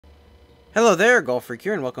Hello there, Golf Freak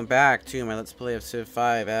here, and welcome back to my Let's Play of Civ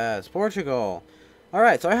 5 as Portugal.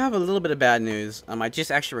 Alright, so I have a little bit of bad news. I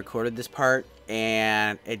just actually recorded this part,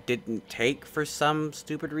 and it didn't take for some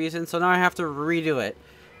stupid reason, so now I have to redo it.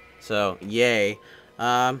 So, yay.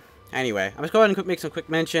 Anyway, I'm just going to make some quick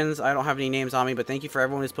mentions. I don't have any names on me, but thank you for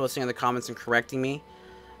everyone who's posting in the comments and correcting me.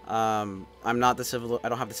 I don't have the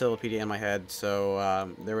Civilopedia in my head,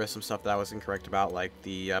 so there was some stuff that I was incorrect about, like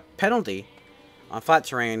the penalty on flat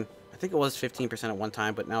terrain. I think it was 15% at one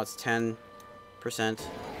time, but now it's 10%,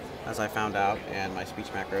 as I found out, and my speech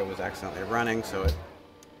macro was accidentally running, so it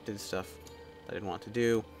did stuff I didn't want to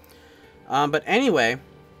do. But anyway,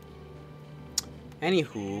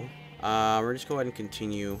 anywho, we're just go ahead and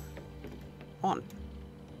continue on.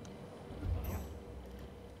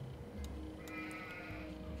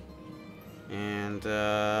 And,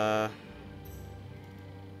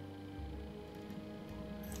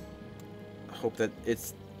 hope that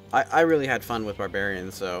it's... I really had fun with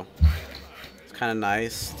Barbarians, so it's kind of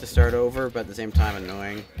nice to start over, but at the same time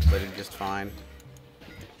annoying, but I did just fine.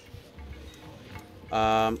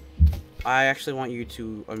 I actually want you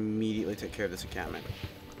to immediately take care of this encampment.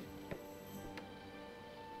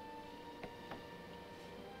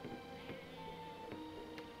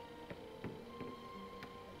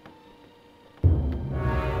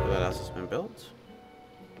 What else has been built?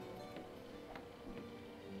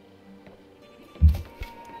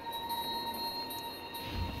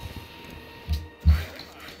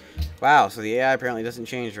 Wow, so the AI apparently doesn't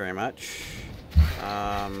change very much.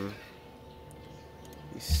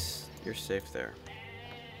 You're safe there.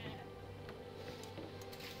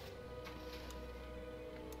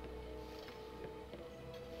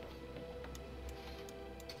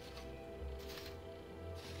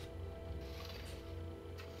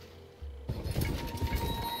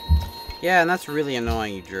 Yeah, and that's really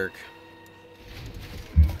annoying, you jerk.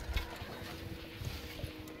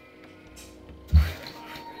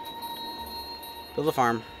 Build a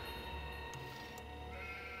farm.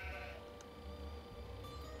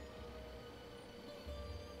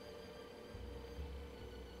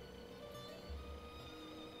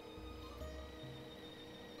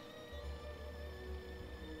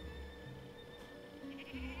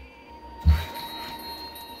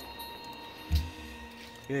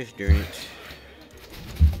 You guys doing it.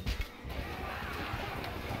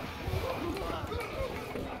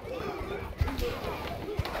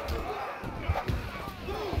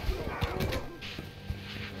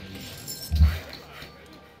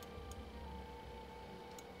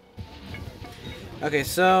 Okay,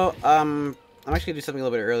 so, I'm actually gonna do something a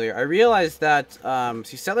little bit earlier. I realized that,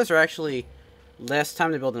 see, settlers are actually less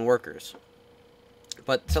time to build than workers.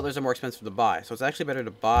 But settlers are more expensive to buy, so it's actually better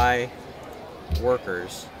to buy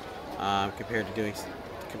workers, compared to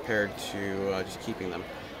just keeping them.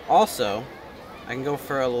 Also, I can go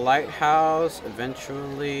for a lighthouse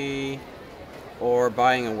eventually, or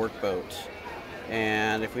buying a workboat.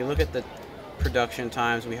 And if we look at the production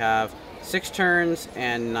times, we have 6 turns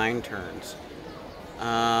and 9 turns.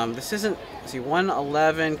 This isn't, see,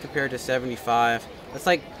 111 compared to 75.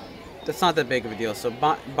 That's not that big of a deal. So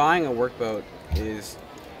buying a workboat is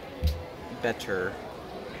better.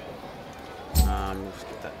 Just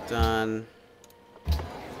get that done.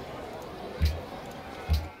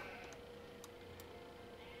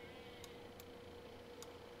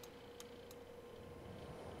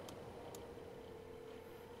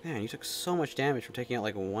 Man, you took so much damage from taking out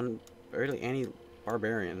like barely any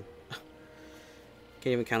barbarian.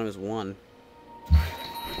 Can't even count him as one.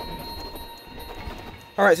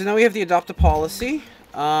 Alright, so now we have the adopt a policy.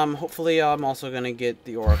 Hopefully I'm also going to get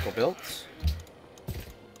the oracle built.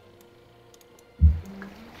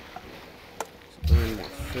 So more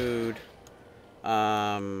food.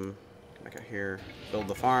 Back out here. Build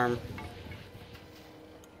the farm.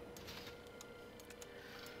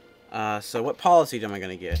 So what policy am I going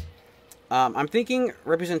to get? I'm thinking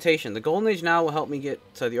representation. The Golden Age now will help me get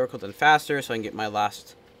the Oracle done faster, so I can get my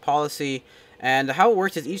last policy. And how it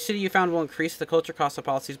works is each city you found will increase the culture cost of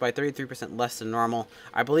policies by 33% less than normal.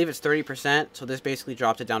 I believe it's 30%, so this basically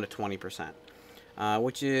drops it down to 20%,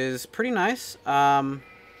 which is pretty nice.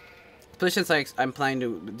 Especially since I'm planning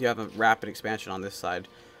to do have a rapid expansion on this side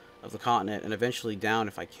of the continent, and eventually down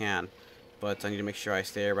if I can. But I need to make sure I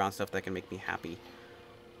stay around stuff that can make me happy.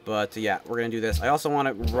 But yeah, we're going to do this. I also want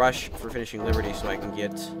to rush for finishing Liberty so I can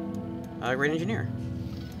get a great engineer.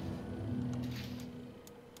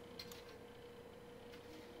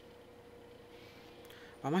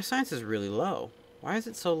 Wow, my science is really low. Why is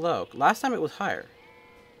it so low? Last time it was higher.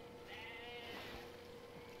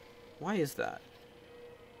 Why is that?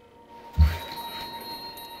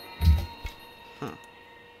 Huh.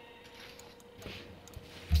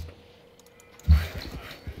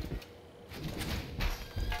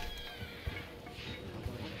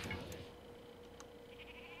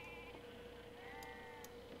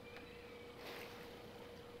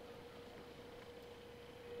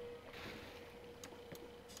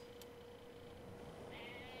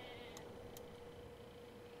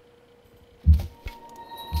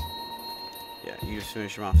 just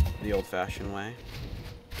finish him off the old-fashioned way.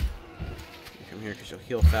 You come here because you'll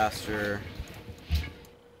heal faster.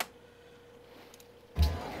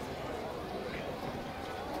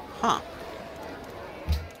 Huh.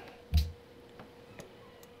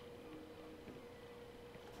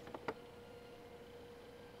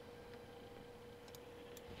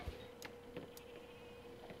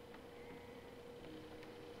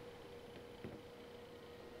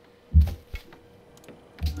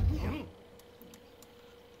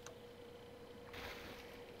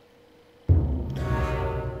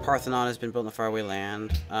 Parthenon has been built in a faraway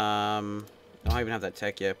land. I don't even have that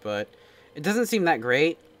tech yet, but it doesn't seem that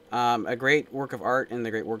great. A great work of art in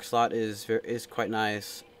the great work slot is quite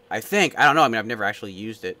nice. I think. I don't know. I mean, I've never actually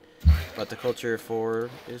used it, but the culture 4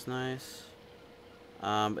 is nice.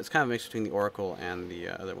 It's kind of a mix between the Oracle and the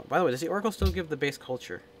other one. By the way, does the Oracle still give the base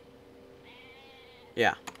culture?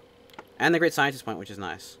 Yeah, and the Great Scientist point, which is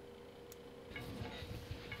nice.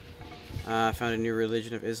 Found a new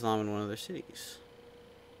religion of Islam in one of their cities.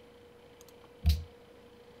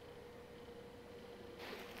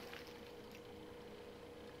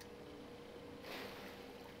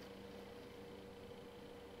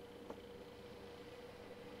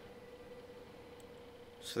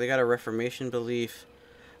 So they got a Reformation belief.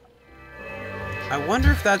 I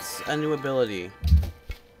wonder if that's a new ability.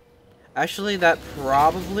 Actually, that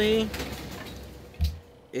probably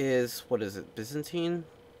is... What is it? Byzantine?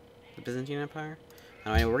 The Byzantine Empire?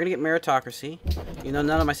 Anyway, we're going to get meritocracy. You know,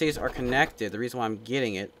 none of my cities are connected. The reason why I'm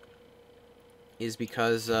getting it is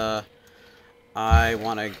because I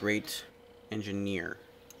want a great engineer.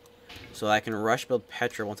 So I can rush build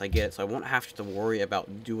Petra once I get it. So I won't have to worry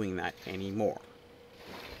about doing that anymore.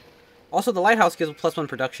 Also, the lighthouse gives +1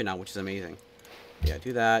 production now, which is amazing. Yeah,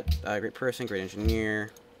 do that. Great person, great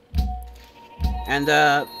engineer. And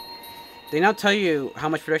they now tell you how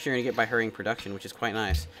much production you're going to get by hurrying production, which is quite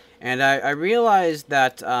nice. And I realized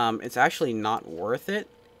that it's actually not worth it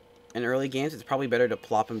in early games. It's probably better to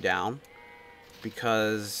plop them down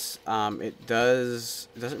because it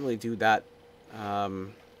doesn't really do that.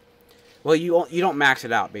 Well, you don't max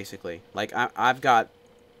it out basically. Like I've got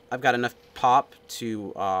enough pop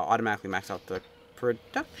to automatically max out the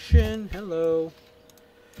production. Hello.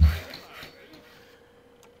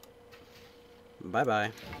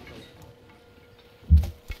 Bye-bye.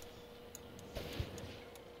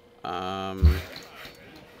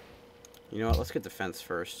 You know what? Let's get defense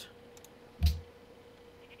first.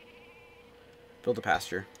 Build a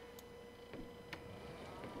pasture.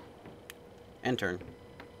 End turn.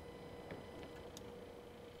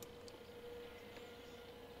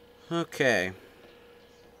 Okay.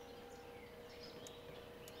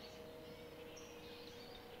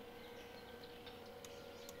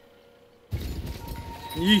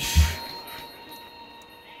 Yeesh.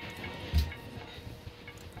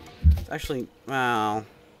 It's actually, well...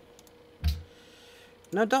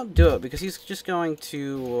 No, don't do it, because he's just going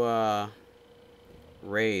to,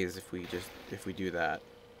 raise if we do that.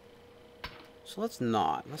 So let's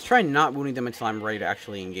not. Let's try not wounding them until I'm ready to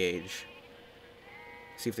actually engage.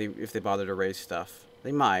 See if they bother to raise stuff.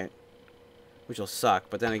 They might. Which will suck,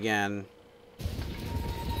 but then again...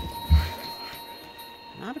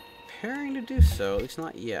 Not appearing to do so, at least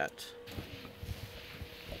not yet.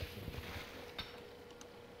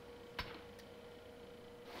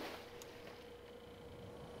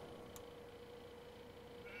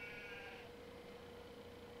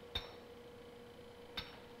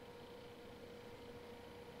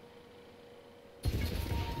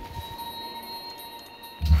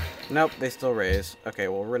 Nope, they still raise. Okay,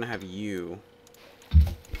 well, we're gonna have you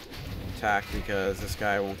attack because this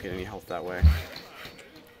guy won't get any health that way.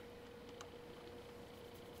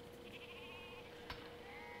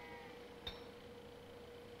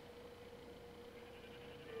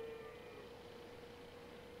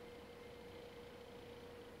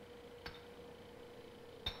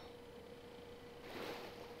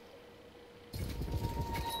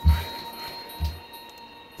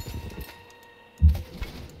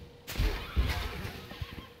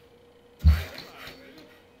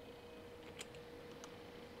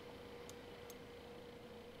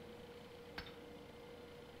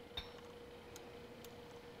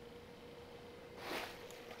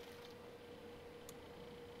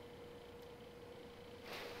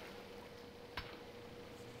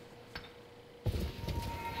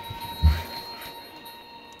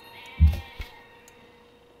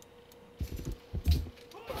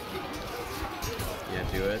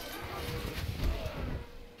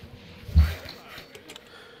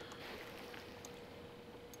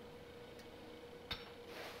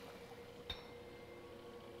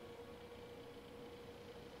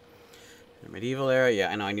 Medieval era?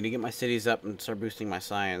 Yeah, I know. I need to get my cities up and start boosting my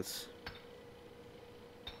science.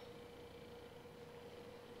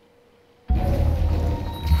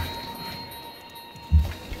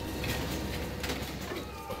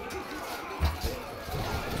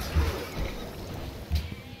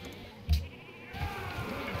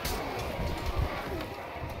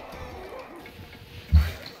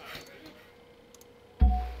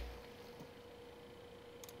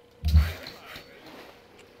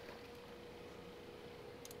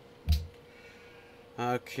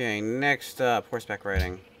 Okay, next up, horseback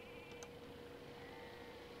riding.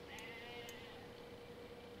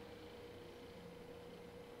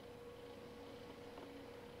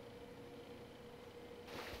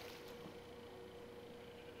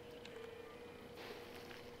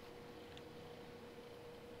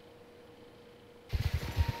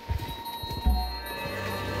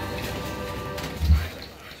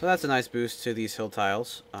 So that's a nice boost to these hill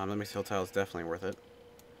tiles. Hill tiles definitely worth it.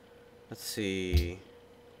 Let's see.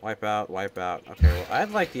 Wipe out, wipe out. Okay, well, I'd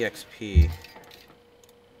like the XP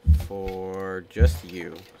for just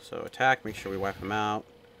you. So attack, make sure we wipe them out.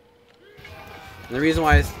 And the reason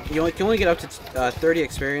why is you can only get up to 30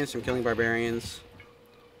 experience from killing barbarians.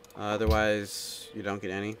 Otherwise, you don't get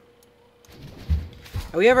any.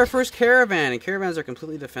 And we have our first caravan, and caravans are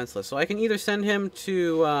completely defenseless. So I can either send him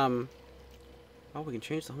to... oh, we can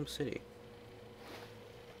change the home city.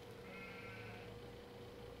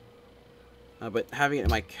 But having it in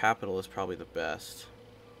my capital is probably the best.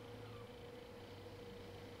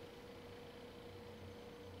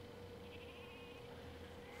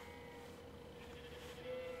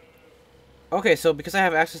 Okay, so because I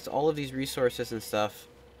have access to all of these resources and stuff,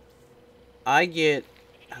 I get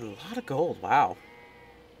a lot of gold. Wow.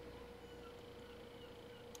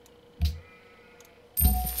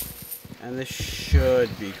 And this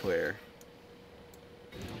should be clear.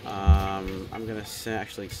 I'm gonna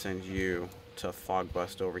actually send you to Fog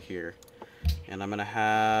Bust over here, and I'm gonna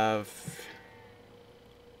have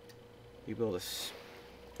you build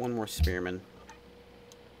one more spearman.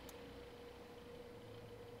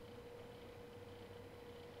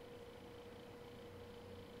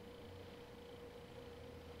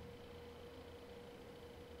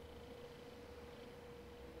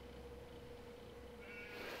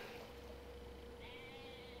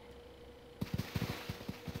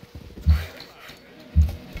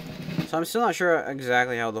 So I'm still not sure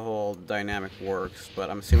exactly how the whole dynamic works, but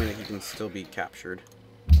I'm assuming that he can still be captured.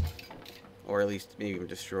 Or at least maybe even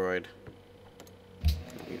destroyed.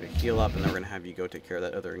 You need to heal up, and then we're going to have you go take care of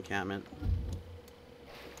that other encampment.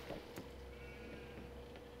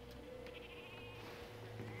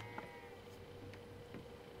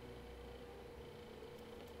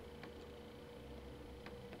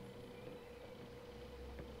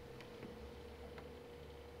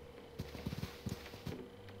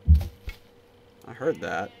 I heard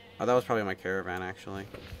that. Oh, that was probably my caravan, actually.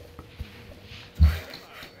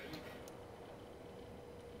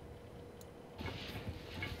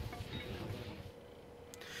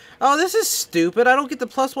 Oh, this is stupid. I don't get the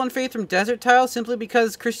 +1 faith from desert tiles simply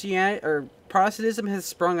because Christianity or Protestantism has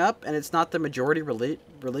sprung up and it's not the majority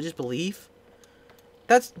religious belief.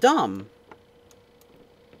 That's dumb.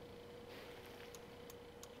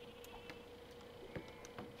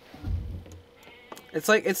 It's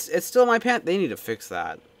like it's still my pant. They need to fix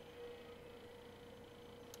that.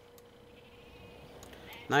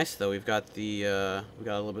 Nice though. We've got the we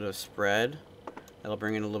got a little bit of spread. That'll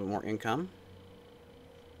bring in a little bit more income.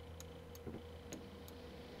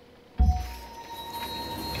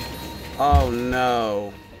 Oh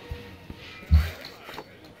no.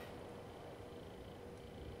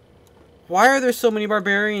 Why are there so many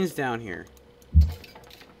barbarians down here?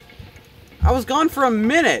 I was gone for a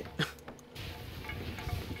minute.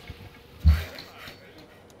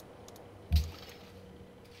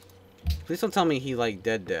 Please don't tell me he, like,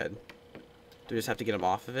 dead. Do we just have to get him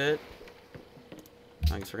off of it?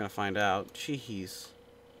 I guess we're gonna find out. Jeez.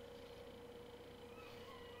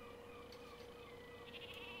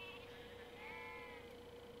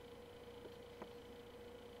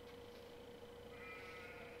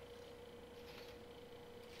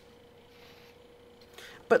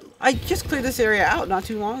 But I just cleared this area out not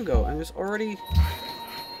too long ago, and there's already...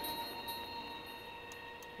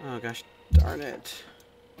 Oh gosh, darn it.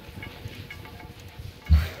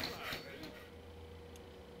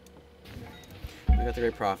 I got the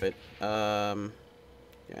Great Prophet. Yeah,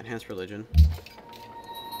 enhanced religion.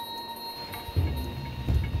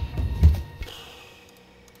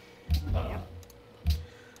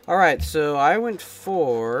 Alright, so I went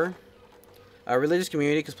for a religious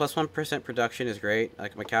community because +1% production is great.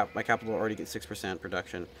 Like my capital already gets 6%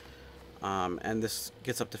 production. And this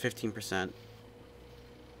gets up to 15%.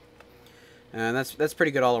 And that's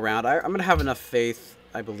pretty good all around. I'm going to have enough faith,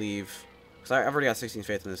 I believe, because I've already got 16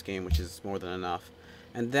 faith in this game, which is more than enough.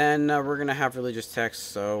 And then we're going to have religious texts,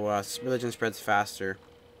 so religion spreads faster.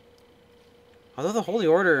 Although the Holy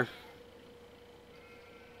Order...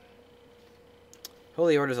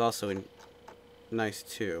 Holy Order is also nice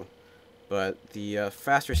too. But the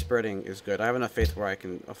faster spreading is good. I have enough faith where I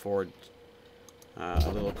can afford a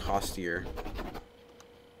little costier.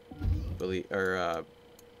 Little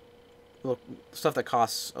stuff that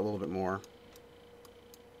costs a little bit more.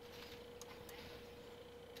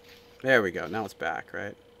 There we go. Now it's back,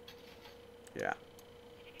 right? Yeah.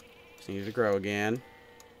 Just need to grow again.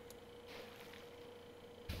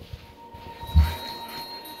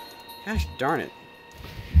 Gosh darn it.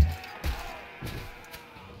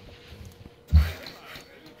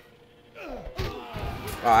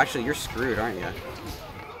 Oh, actually, you're screwed, aren't you?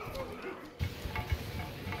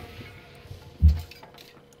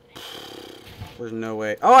 There's no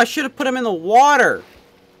way. Oh, I should have put him in the water!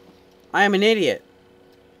 I am an idiot.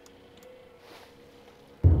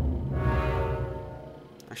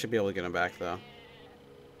 I should be able to get him back, though.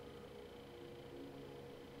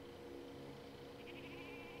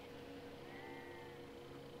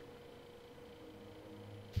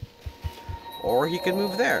 Or he could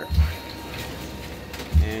move there.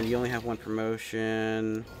 And you only have one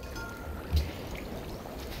promotion.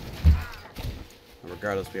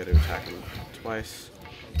 Regardless, we had to attack him twice.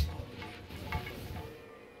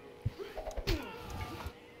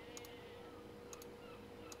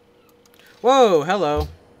 Whoa, hello.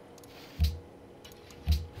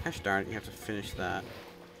 Gosh darn it, you have to finish that.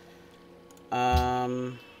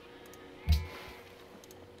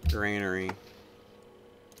 Granary.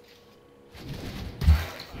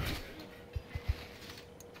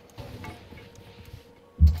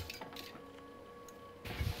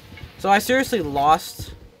 So I seriously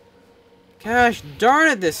lost. Gosh darn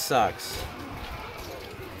it, this sucks.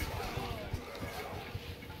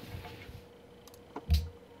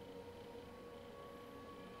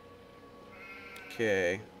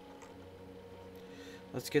 Okay.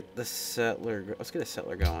 Let's get the settler. Let's get a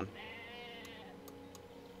settler going.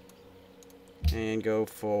 And go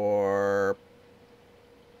for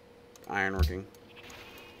ironworking.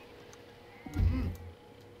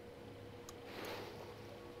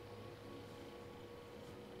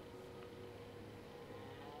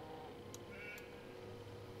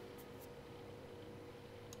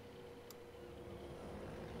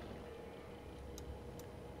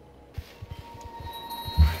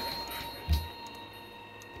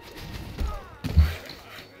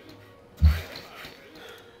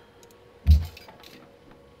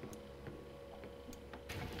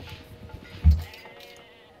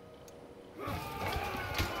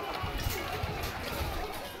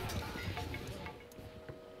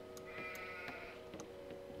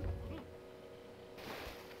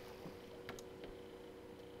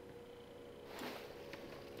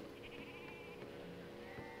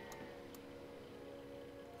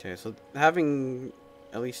 Okay, so having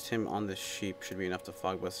at least him on the sheep should be enough to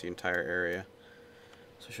fog bless the entire area.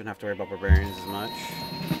 So I shouldn't have to worry about barbarians as much.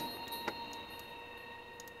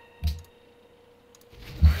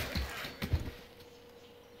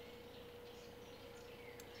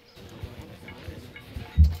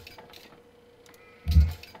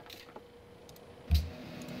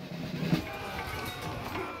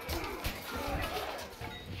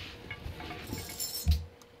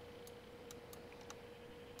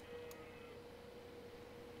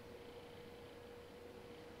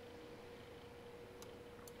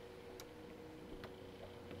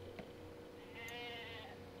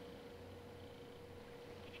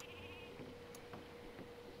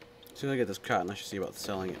 As soon as I get this cotton, I should see about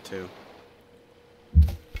selling it too.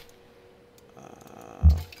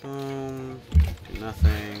 Boom. Do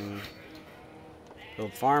nothing.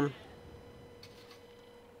 Build farm.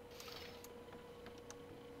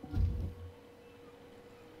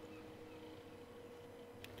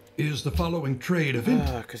 Is the following trade of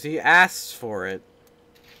because he asks for it.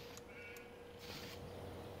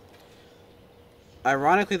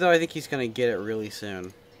 Ironically, though, I think he's gonna get it really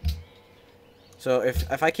soon. So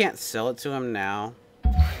if I can't sell it to him now,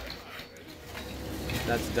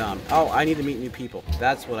 that's dumb. Oh, I need to meet new people.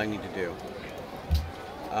 That's what I need to do.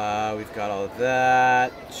 We've got all of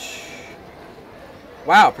that.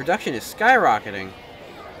 Wow, production is skyrocketing.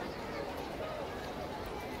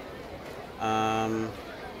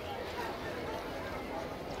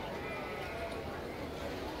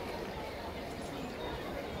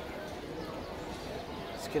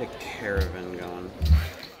 Let's get a caravan going.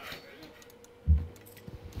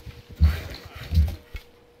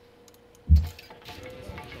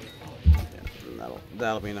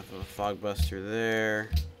 that'll be enough of a fog buster there.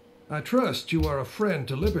 I trust you are a friend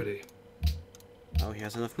to liberty. Oh, he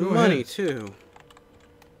has enough Go money, ahead. too.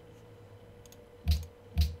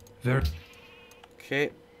 Very.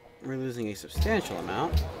 Okay, we're losing a substantial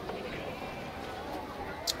amount.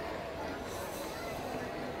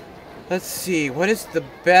 Let's see, what is the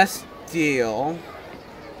best deal?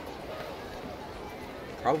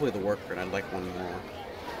 Probably the worker, and I'd like one more.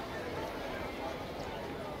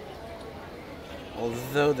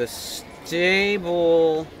 Although the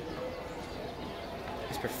stable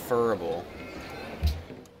is preferable.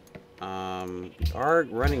 We are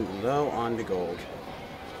running low on the gold.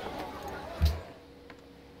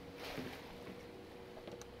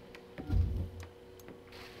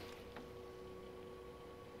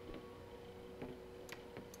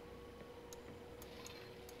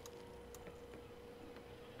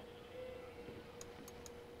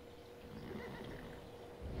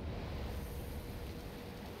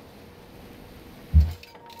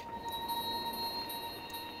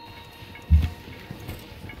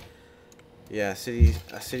 Yeah, a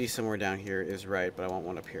city somewhere down here is right, but I want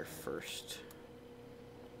one up here first.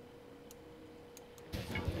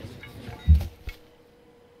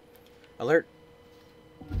 Alert!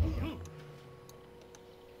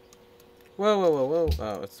 Whoa, whoa, whoa, whoa.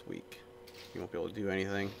 Oh, it's weak. You won't be able to do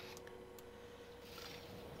anything.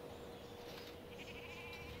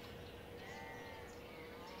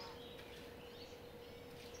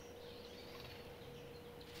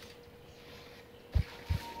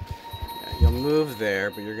 You'll move there,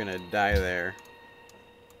 but you're gonna die there.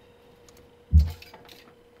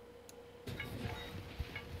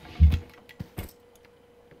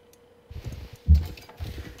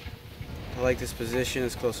 I like this position.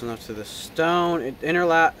 It's close enough to the stone. It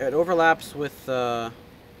overlaps with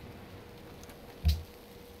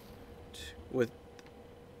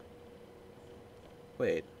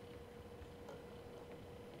wait.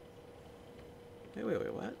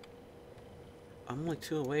 Wait, what? I'm only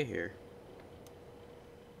 2 away here.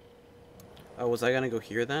 Oh, was I gonna go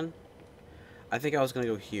here then? I think I was gonna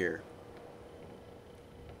go here.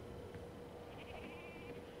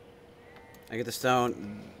 I get the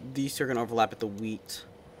stone. These two are gonna overlap at the wheat.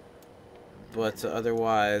 But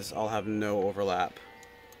otherwise, I'll have no overlap.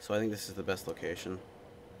 So I think this is the best location.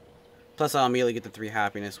 Plus, I'll immediately get the 3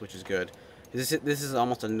 happiness, which is good. This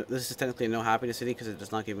is technically a no happiness city because it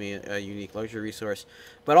does not give me a unique luxury resource.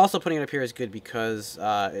 But also putting it up here is good because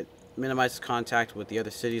it minimizes contact with the other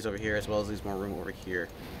cities over here as well as leaves more room over here.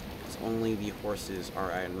 Because only the horses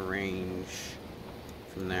are in range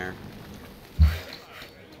from there.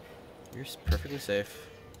 You're perfectly safe.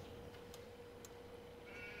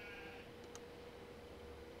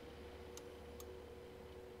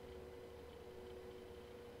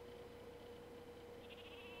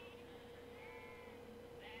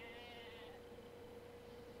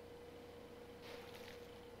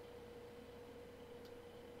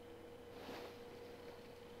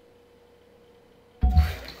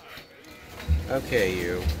 Okay,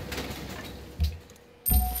 you.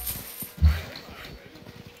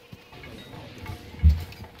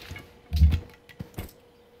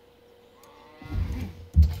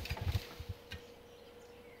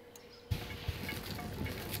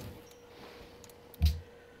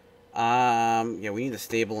 Yeah, we need the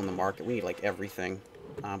stable in the market. We need, like, everything.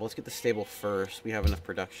 But let's get the stable first. We have enough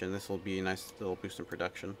production. This will be a nice little boost in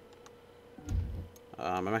production.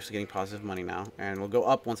 I'm actually getting positive money now. And we'll go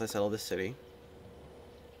up once I settle this city.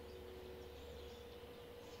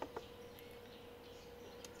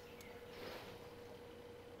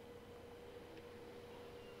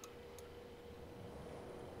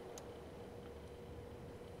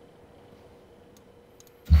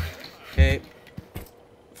 Okay.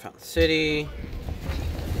 Found the city.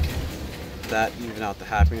 That even out the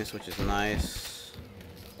happiness, which is nice.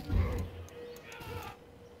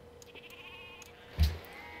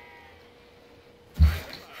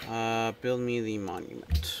 Build me the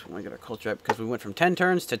monument. I want to get our culture up because we went from 10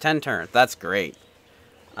 turns to 10 turns. That's great.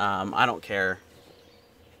 I don't care.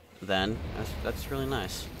 Then that's really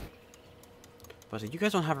nice. But you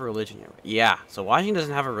guys don't have a religion yet, right? Yeah. So Washington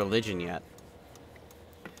doesn't have a religion yet.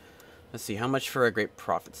 Let's see, how much for a great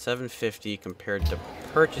profit? 750 compared to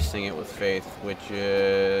purchasing it with faith, which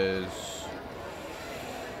is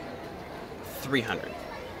 300.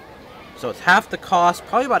 So it's half the cost,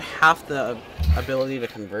 probably about half the ability to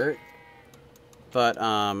convert. But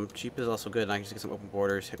cheap is also good, and I can just get some open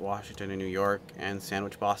borders, hit Washington and New York, and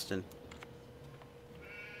sandwich Boston.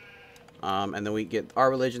 And then we get our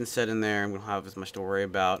religion set in there, and we don't have as much to worry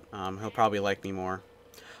about. He'll probably like me more.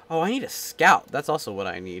 Oh, I need a scout. That's also what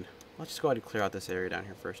I need. Let's just go ahead and clear out this area down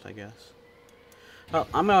here first, I guess. Well,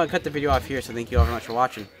 I'm going to cut the video off here, so thank you all very much for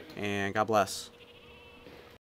watching, and God bless.